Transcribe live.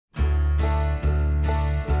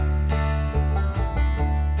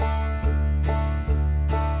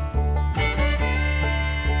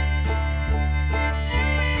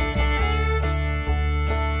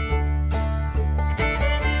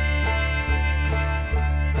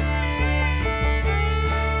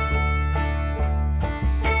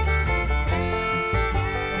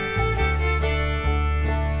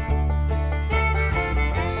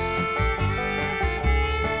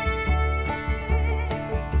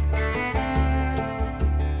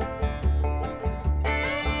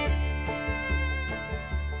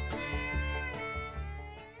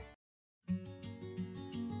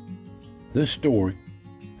This story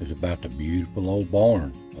is about the beautiful old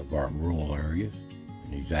barns of our rural areas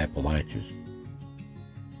in these Appalachias.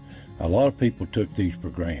 A lot of people took these for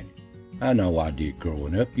granted. I know I did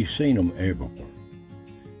growing up. You've seen them everywhere.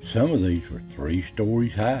 Some of these were 3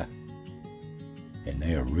 stories high, and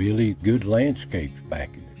they are really good landscapes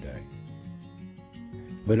back in the day.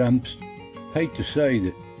 But I hate to say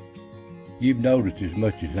that you've noticed as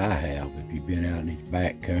much as I have if you've been out in these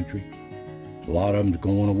back country. A lot of them's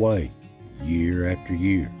going away year after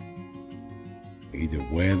year. Either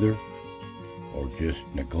weather, or just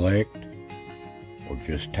neglect, or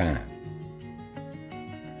just time.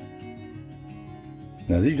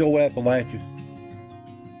 Now these old Appalachias,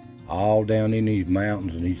 all down in these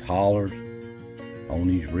mountains and these hollers, on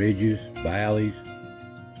these ridges, valleys,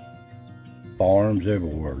 farms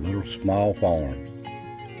everywhere, little small farms.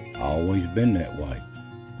 Always been that way,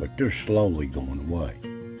 but they're slowly going away.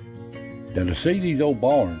 Now to see these old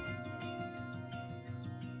barns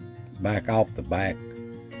back off the back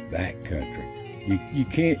country, you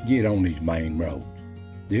can't get on these main roads.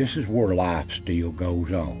 This is where life still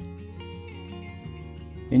goes on.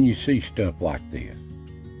 And you see stuff like this.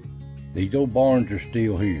 These old barns are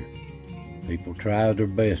still here. People try their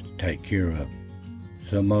best to take care of them.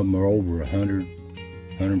 Some of them are over 100,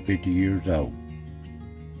 150 years old.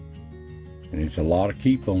 And it's a lot of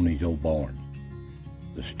keep on these old barns.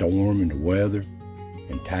 The storm and the weather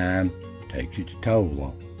and time takes its toll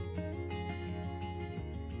on them.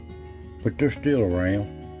 But they're still around.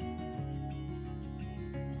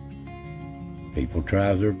 People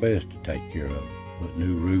try their best to take care of them, put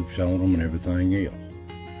new roofs on them and everything else.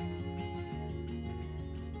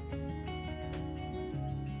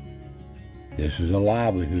 This is a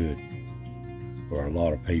livelihood for a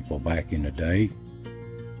lot of people back in the day.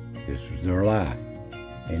 This was their life,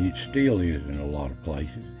 and it still is in a lot of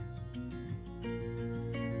places.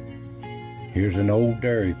 Here's an old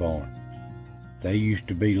dairy farm. They used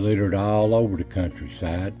to be littered all over the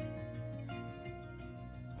countryside.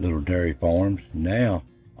 Little dairy farms. Now,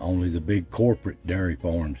 only the big corporate dairy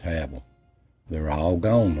farms have them. They're all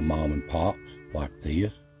gone, the mom and pops like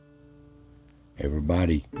this.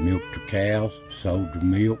 Everybody milked their cows, sold their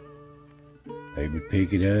milk. They would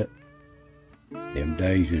pick it up. Them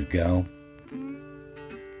days is gone.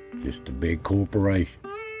 Just a big corporation.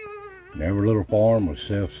 And every little farm was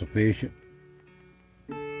self-sufficient.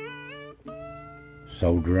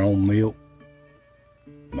 Sold their own milk.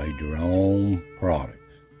 Made their own products.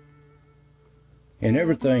 And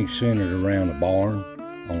everything centered around a barn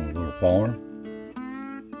on a little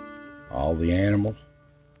farm. All the animals,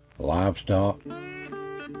 the livestock.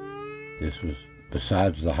 This was,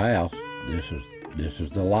 besides the house, this is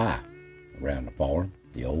the life around the farm,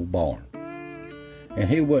 the old barn. And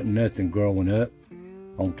here wasn't nothing growing up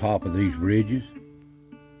on top of these ridges.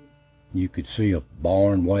 You could see a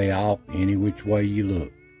barn way off any which way you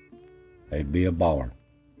looked. There'd be a barn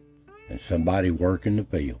and somebody working the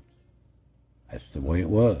fields. That's the way it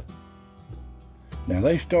was. Now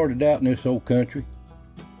they started out in this old country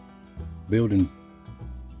building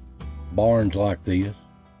barns like this,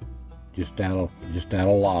 just out of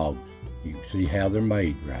logs. You can see how they're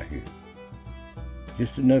made right here.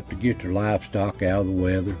 Just enough to get their livestock out of the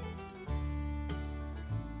weather.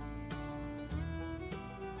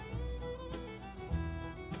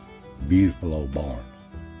 Beautiful old barns.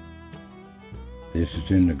 This is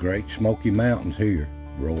in the Great Smoky Mountains here,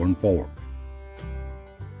 Roaring Forks.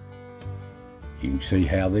 You can see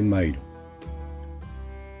how they made them.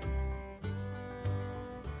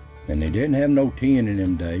 And they didn't have no tin in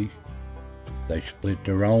them days. They split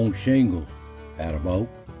their own shingles out of oak.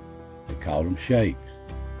 They called them shakes.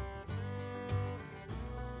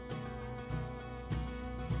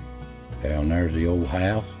 Down there's the old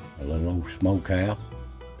house, a little old smokehouse.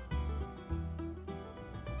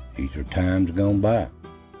 These are times gone by.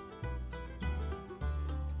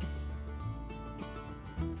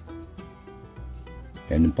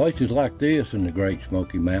 And in places like this in the Great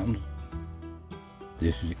Smoky Mountains,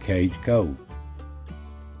 this is a cage cove.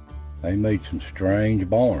 They made some strange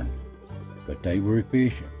barns, but they were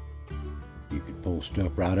efficient. You could pull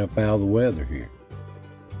stuff right up out of the weather here.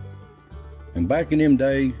 And back in them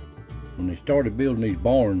days, when they started building these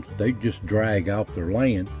barns, they'd just drag off their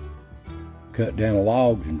land, cut down the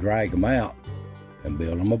logs and drag them out, and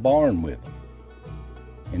build them a barn with them.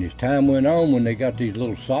 And as time went on, when they got these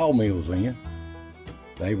little sawmills in,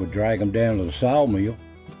 they would drag them down to the sawmill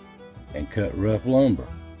and cut rough lumber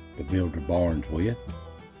to build their barns with.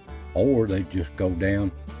 Or they'd just go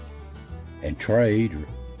down and trade or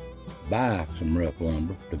buy some rough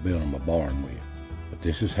lumber to build them a barn with. But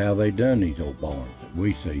this is how they done these old barns that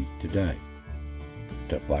we see today.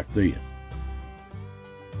 Stuff like this.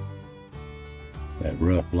 That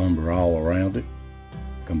rough lumber all around it,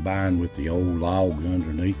 combined with the old logs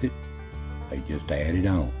underneath it, they just added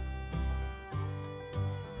on.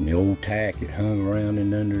 And the old tack that hung around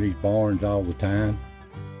in under these barns all the time,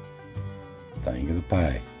 thing of the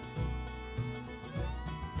past.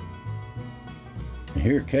 And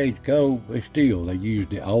here at Cage Cove, they use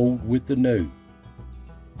the old with the new.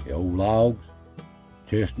 The old logs,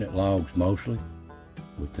 chestnut logs mostly,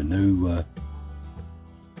 with the new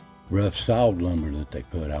rough sawed lumber that they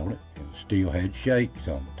put on it, and still had shakes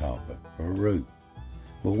on the top of it for a roof.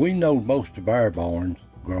 But we know most of our barns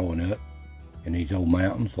growing up in these old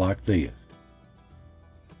mountains like this.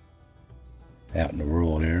 Out in the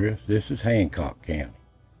rural areas, this is Hancock County.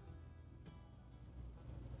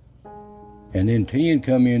 And then tin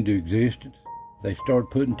come into existence. They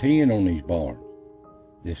started putting tin on these barns.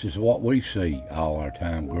 This is what we see all our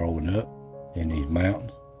time growing up in these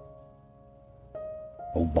mountains.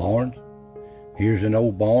 Old barns. Here's an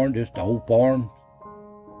old barn, just an old farm,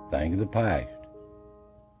 thing of the past.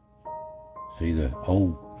 See the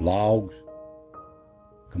old logs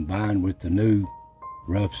combined with the new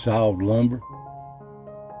rough sawed lumber.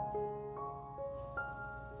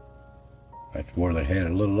 That's where they had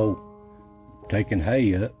a little old taking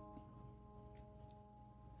hay up.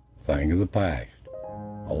 Thing of the past.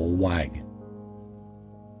 Old wagon.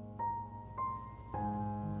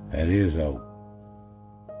 That is old.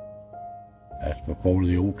 That's before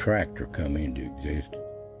the old tractor come into existence.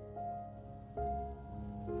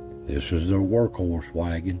 This is their workhorse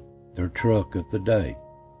wagon, their truck of the day.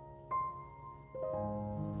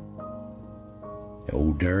 The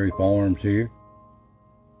old dairy farms here.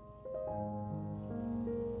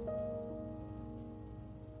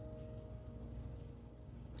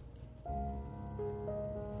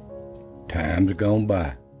 Times have gone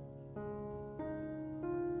by.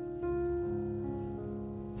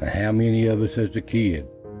 Now, how many of us as a kid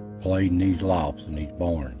played in these lofts and these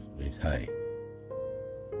barns, this hay?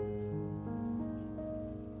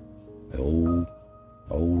 The old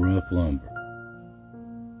rough lumber.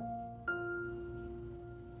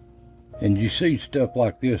 And you see stuff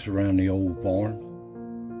like this around the old farms,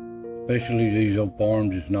 especially these old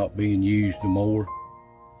farms that's not being used no more,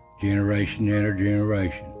 generation after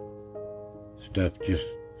generation. Stuff just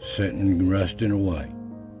sitting and rusting away.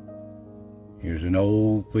 Here's an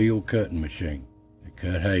old field cutting machine to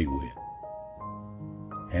cut hay with.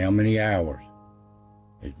 How many hours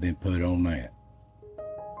has been put on that?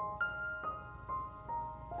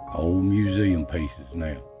 Old museum pieces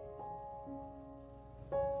now.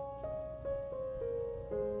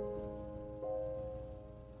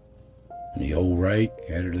 And the old rake,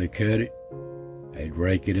 after they cut it, they'd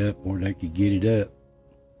rake it up where they could get it up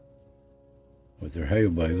with their hay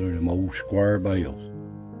baler, them old square bales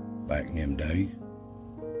back in them days.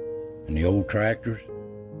 And the old tractors,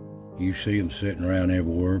 you see them sitting around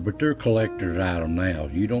everywhere, but they're collector's item now.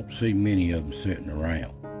 You don't see many of them sitting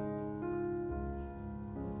around.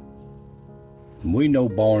 And we know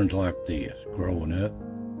barns like this growing up,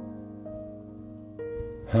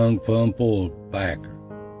 hung plumb full of backer.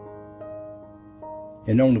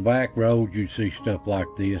 And on the back roads, you see stuff like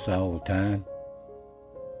this all the time.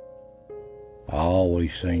 I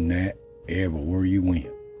always seen that everywhere you went.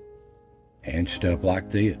 And stuff like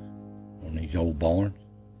this on these old barns.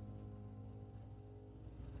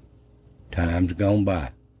 Time's gone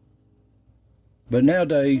by. But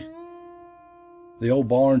nowadays, the old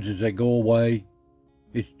barns, as they go away,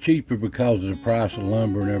 it's cheaper because of the price of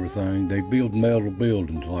lumber and everything. They build metal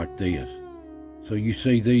buildings like this. So you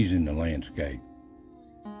see these in the landscape.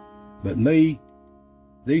 But me,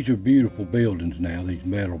 these are beautiful buildings now, these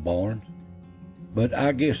metal barns. But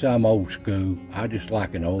I guess I'm old school. I just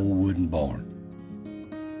like an old wooden barn.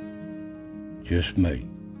 Just me.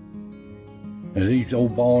 Now these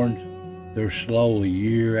old barns, they're slowly,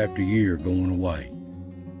 year after year, going away.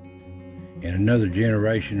 In another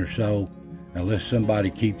generation or so, unless somebody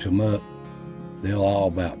keeps them up, they'll all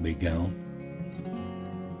about be gone.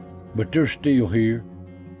 But they're still here,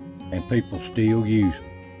 and people still use them.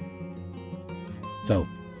 So,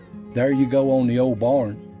 there you go on the old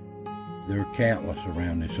barns. There are countless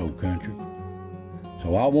around this old country.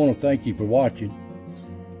 So I want to thank you for watching.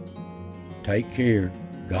 Take care,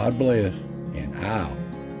 God bless, and I'll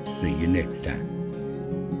see you next time.